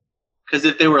pills. Because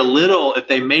if they were little, if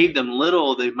they made them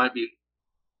little, they might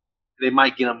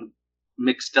get them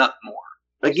mixed up more.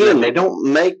 Again, they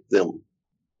don't make them.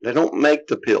 They don't make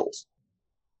the pills.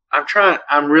 I am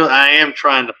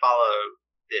trying to follow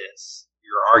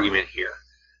your argument here.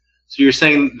 So you're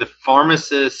saying the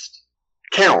pharmacist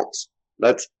counts.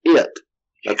 That's it.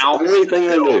 That's the only thing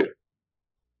they do.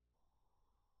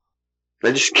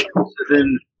 They just count. So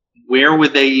then where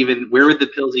would the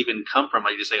pills even come from?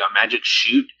 Like just like a magic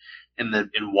chute in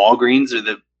Walgreens, or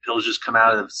the pills just come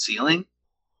out of the ceiling?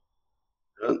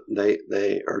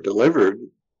 They are delivered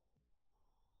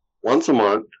once a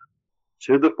month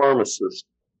to the pharmacist.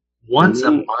 Once a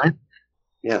month?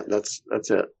 Yeah, that's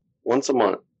it. Once a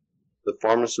month, the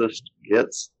pharmacist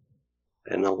gets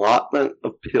an allotment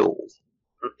of pills.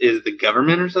 Is it the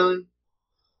government or something?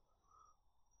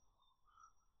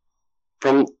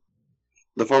 From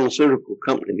the pharmaceutical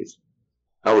companies,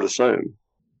 I would assume.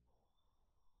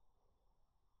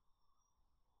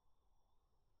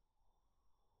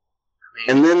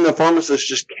 And then the pharmacist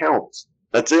just counts.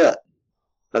 That's it.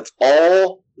 That's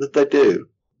all that they do.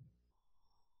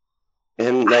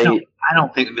 And I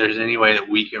don't think there's any way that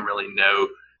we can really know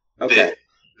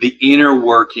the inner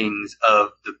workings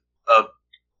of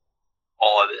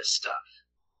all of this stuff.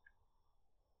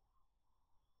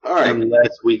 All right.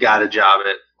 Unless we got a job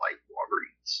at like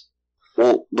Walgreens.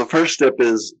 Well, the first step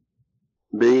is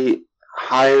be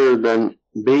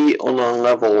on a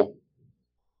level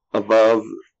above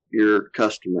your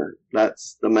customer.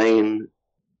 That's the main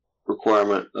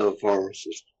requirement of a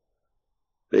pharmacist.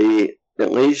 Be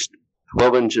at least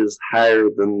 12 inches higher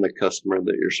than the customer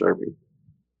that you're serving.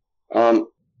 I'm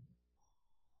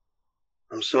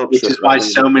so upset. Which is why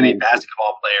so many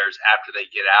basketball players, after they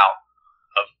get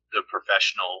out of the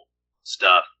professional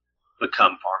stuff,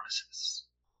 become pharmacists.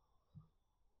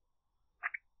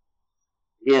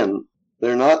 Again,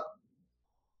 they're not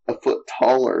a foot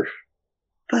taller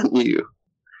than you.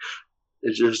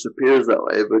 It just appears that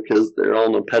way because they're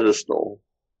on a pedestal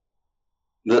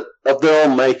of their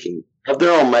own making.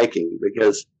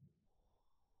 Because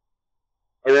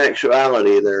in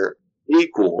actuality, they're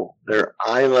equal. They're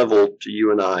eye level to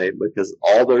you and I because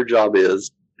all their job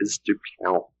is to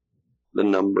count the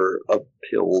number of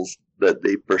pills that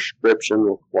the prescription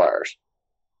requires.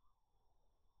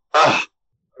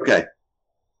 Okay.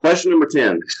 Question number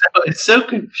 10. It's so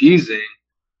confusing.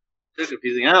 I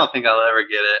don't think I'll ever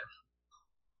get it.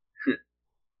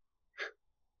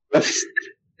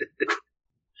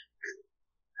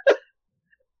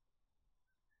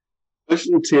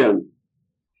 Question 10.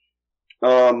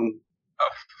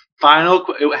 Final.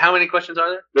 How many questions are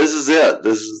there? This is it.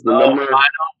 This is the number.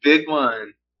 Final, big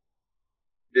one.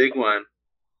 Big one.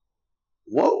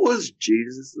 What was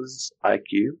Jesus'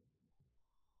 IQ?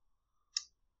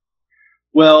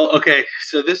 Well, okay.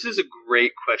 So this is a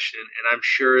great question, and I'm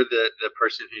sure that the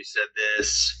person who said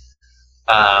this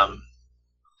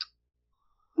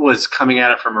was coming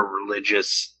at it from a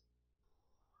religious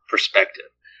perspective.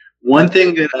 One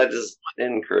thing that is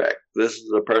incorrect. This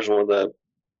is a person with a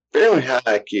fairly high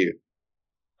IQ.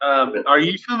 Are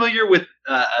you familiar with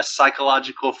a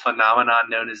psychological phenomenon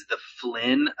known as the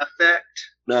Flynn effect?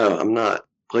 No, I'm not.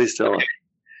 Please tell us.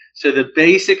 So the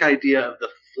basic idea of the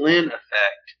Flynn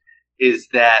effect is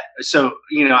that, so,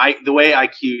 you know, the way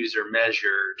IQs are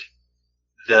measured,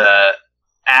 the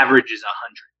average is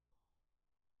 100.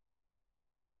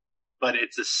 But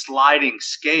it's a sliding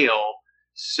scale,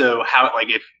 so how, like,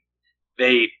 if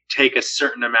they take a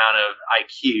certain amount of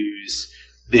IQs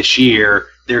this year,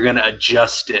 they're going to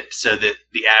adjust it so that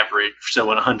the average, so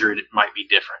 100 it might be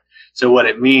different. So what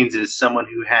it means is someone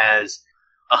who has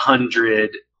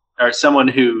 100, or someone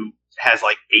who has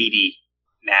like 80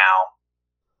 now,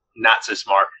 not so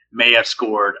smart, may have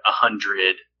scored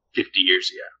 100 50 years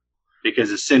ago. Because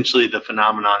essentially the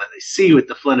phenomenon that they see with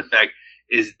the Flynn effect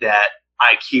is that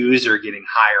IQs are getting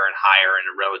higher and higher in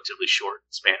a relatively short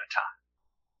span of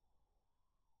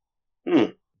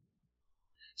time.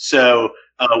 So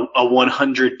a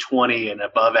 120 and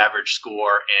above average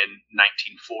score in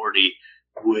 1940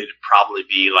 would probably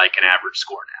be like an average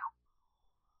score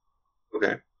now.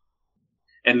 Okay.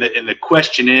 And the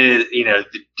question is, you know,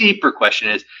 the deeper question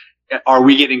is, are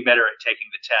we getting better at taking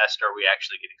the test, or are we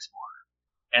actually getting smarter?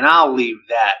 And I'll leave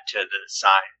that to the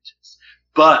scientists.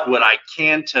 But what I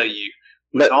can tell you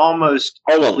with almost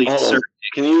complete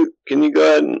certainty. Can you go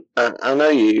ahead and I know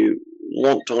you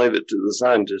want to leave it to the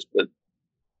scientists, but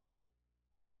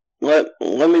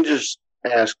let me just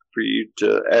ask for you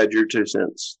to add your 2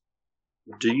 cents.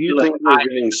 Do you think we're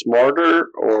getting smarter,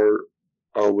 or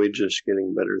are we just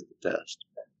getting better at the test?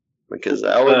 Because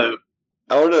I'm no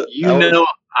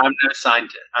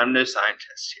scientist. I'm no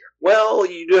scientist here. Well,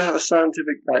 you do have a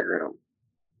scientific background.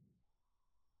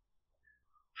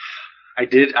 I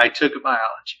did. I took a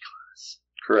biology class.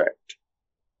 Correct.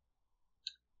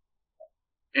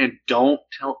 And don't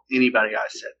tell anybody I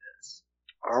said this.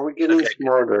 Are we getting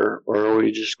smarter, or are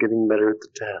we just getting better at the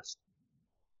test?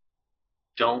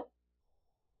 Don't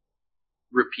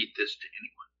repeat this to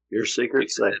anyone. Your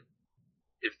secret's safe.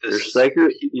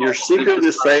 Your secret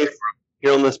is safe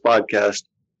here on this podcast.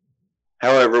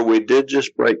 However, we did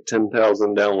just break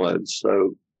 10,000 downloads,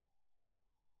 so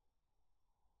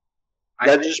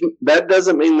that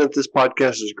doesn't mean that this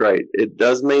podcast is great. It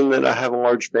does mean that I have a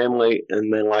large family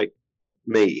and they like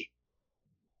me.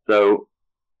 So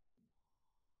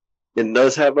it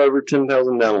does have over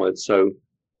 10,000 downloads. So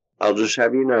I'll just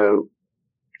have you know,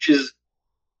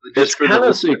 it's kind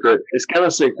of secret. It's kind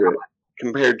of secret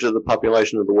compared to the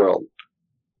population of the world.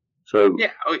 So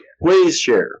please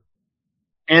share.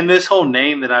 And this whole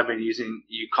name that I've been using,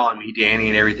 you calling me Danny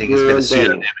and everything, has been a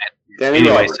pseudonym.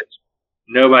 Anyway, so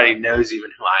nobody knows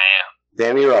even who I am.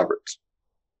 Danny Roberts.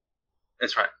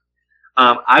 That's right.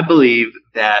 I believe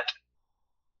that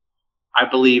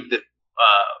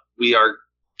we are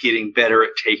getting better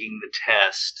at taking the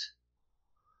test,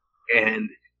 and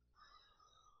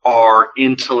our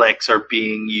intellects are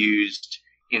being used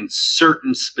in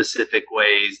certain specific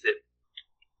ways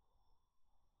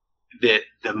that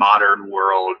the modern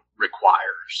world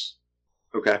requires.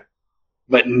 Okay.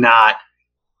 But not,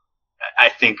 I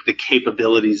think the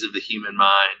capabilities of the human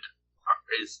mind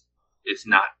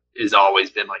is always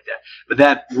been like that. But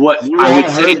I would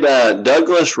say that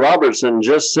Douglas Robertson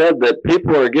just said that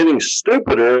people are getting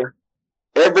stupider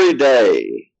every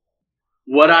day.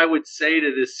 What I would say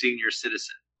to this senior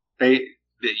citizen that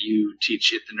you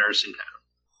teach at the nursing home,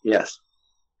 Yes.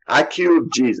 IQ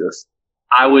of Jesus.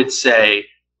 I would say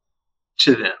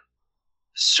to them,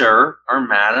 sir or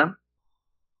madam,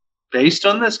 based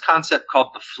on this concept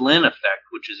called the Flynn effect,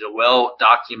 which is a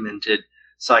well-documented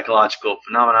psychological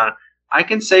phenomenon, I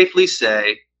can safely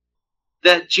say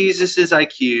that Jesus'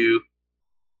 IQ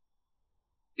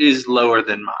is lower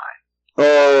than mine.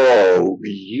 Oh,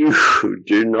 you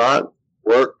do not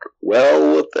work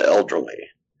well with the elderly.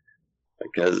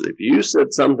 Because if you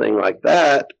said something like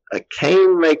that, a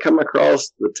cane may come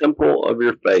across the temple of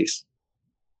your face.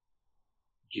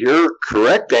 Your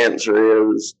correct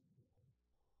answer is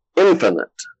infinite.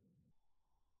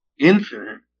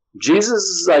 Infinite?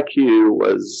 Jesus' IQ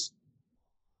was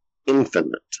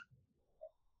infinite.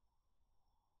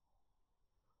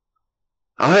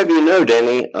 I'll have you know,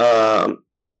 Danny,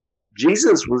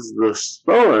 Jesus was the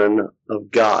Son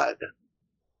of God.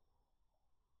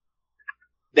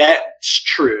 That's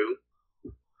true.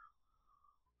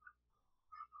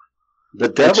 The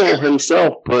devil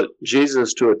himself put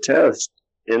Jesus to a test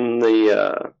in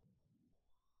the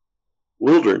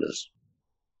wilderness.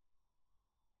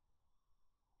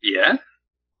 Yeah.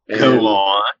 And, Go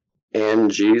on.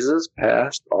 And Jesus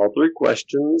passed all 3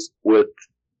 questions with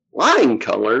flying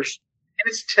colors.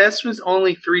 His test was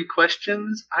only 3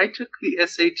 questions. I took the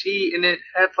SAT and it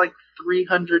had like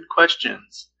 300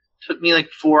 questions. Took me like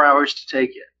 4 hours to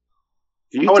take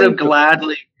it. I would have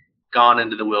gladly gone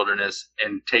into the wilderness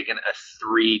and taken a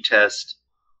 3-test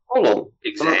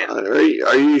exam.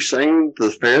 Are you saying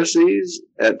the Pharisees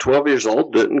at 12 years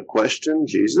old didn't question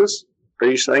Jesus? Are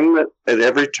you saying that at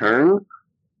every turn,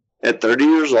 at 30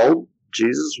 years old,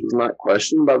 Jesus was not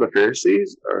questioned by the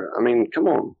Pharisees? Or, I mean, come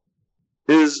on.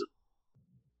 His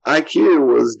IQ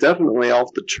was definitely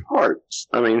off the charts.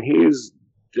 I mean, he's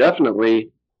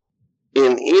definitely,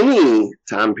 in any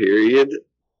time period,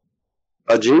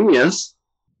 a genius.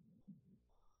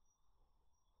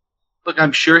 Look,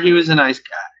 I'm sure he was a nice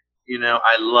guy. You know,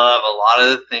 I love a lot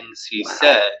of the things he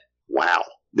said. Wow.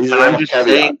 These are all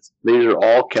caveats. These are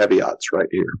all caveats right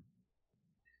here.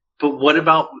 But what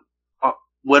about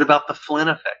the Flynn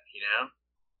effect, you know?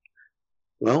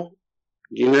 Well,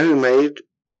 you know who made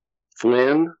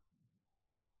Flynn?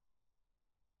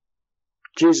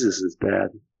 Jesus' dad.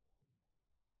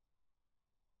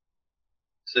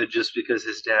 So just because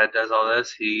his dad does all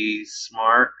this, he's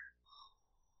smart?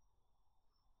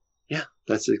 Yeah,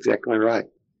 that's exactly right.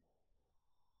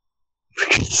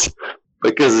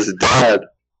 Because his dad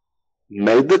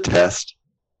made the test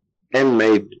and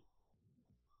made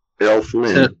Bill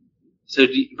Flynn.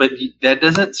 But that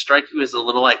doesn't strike you as a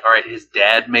little like, all right, his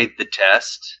dad made the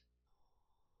test,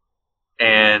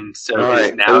 and so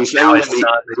right. now his son is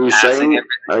passing everything.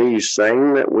 Are you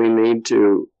saying that we need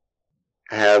to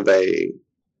have a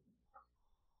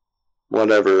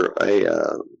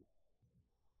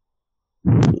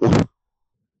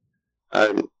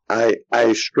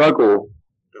I struggle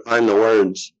to find the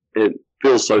words. It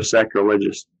feels so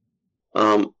sacrilegious.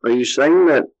 Are you saying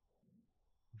that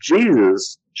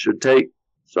Jesus should take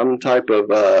some type of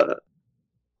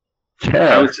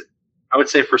test? I would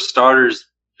say for starters,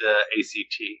 the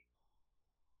ACT.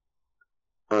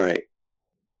 All right.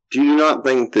 Do you not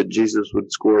think that Jesus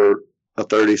would score a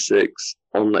 36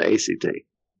 on the ACT?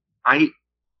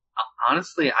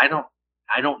 Honestly, I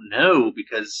don't know,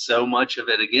 because so much of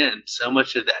that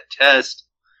test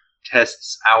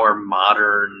tests our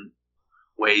modern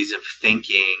ways of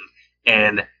thinking.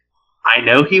 And I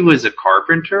know he was a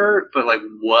carpenter, but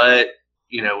what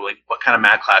kind of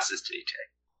math classes did he take?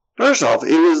 First off,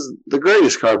 he was the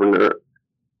greatest carpenter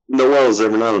the world has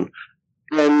ever known.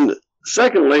 And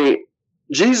secondly,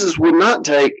 Jesus would not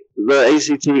take the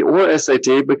ACT or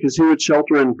SAT because he would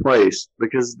shelter in place,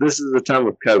 because this is the time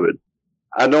of COVID.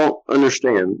 I don't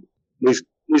understand.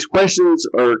 These questions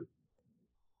are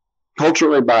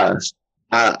culturally biased.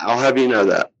 I'll have you know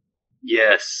that.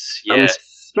 Yes. I'm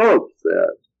so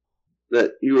upset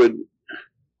that you would.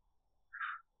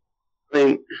 I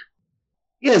mean,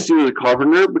 yes, he was a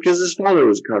carpenter because his father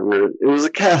was a carpenter. It was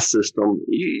a caste system.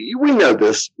 We know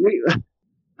this.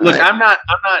 Look, I'm not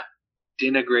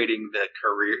denigrating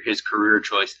his career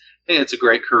choice. I think it's a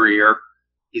great career.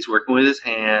 He's working with his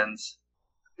hands.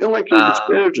 I feel like you're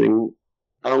disparaging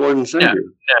our Lord and Savior.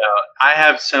 No, I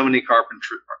have so many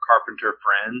carpenter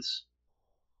friends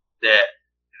that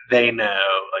they know.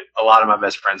 Like, a lot of my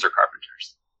best friends are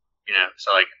carpenters. You know,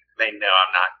 so they know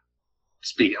I'm not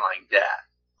speaking like that.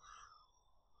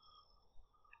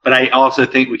 But I also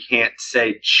think we can't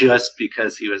say just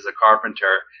because he was a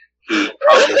carpenter he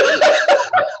probably didn't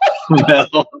well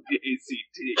on the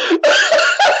ACT.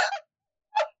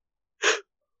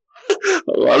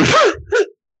 A lot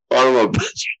of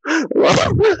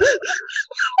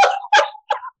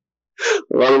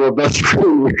my best friends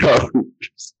were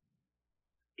carpenters.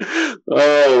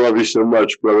 Oh, I love you so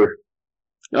much, brother.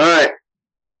 All right.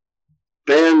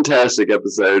 Fantastic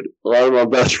episode. A lot of my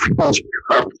best friends are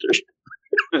carpenters.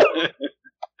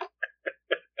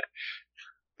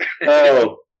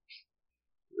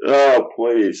 Oh,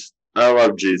 please. I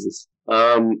love Jesus.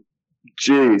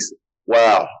 Jeez.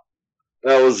 Wow.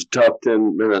 That was a tough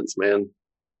 10 minutes, man.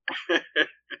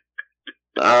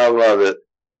 I love it.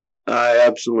 I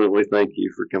absolutely thank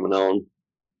you for coming on.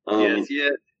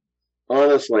 Yes.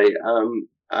 Honestly,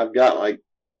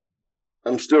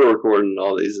 I'm still recording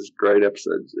all these. It's great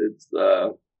episodes.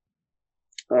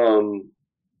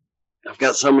 I've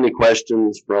got so many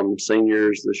questions from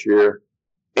seniors this year.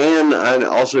 And I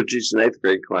also teach an 8th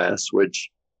grade class,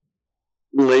 which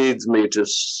leads me to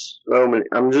so many.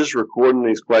 I'm just recording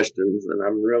these questions, and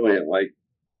I'm really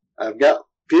I've got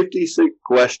 56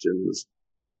 questions.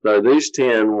 So these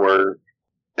 10 were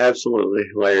absolutely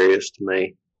hilarious to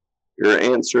me. Your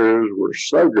answers were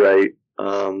so great.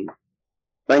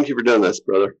 Thank you for doing this,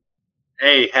 brother.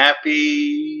 Hey,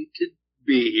 happy to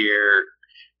be here.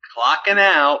 Clocking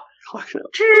out.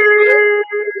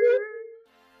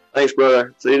 Thanks,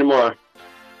 brother. See you tomorrow.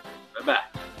 Bye-bye.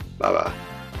 Bye-bye.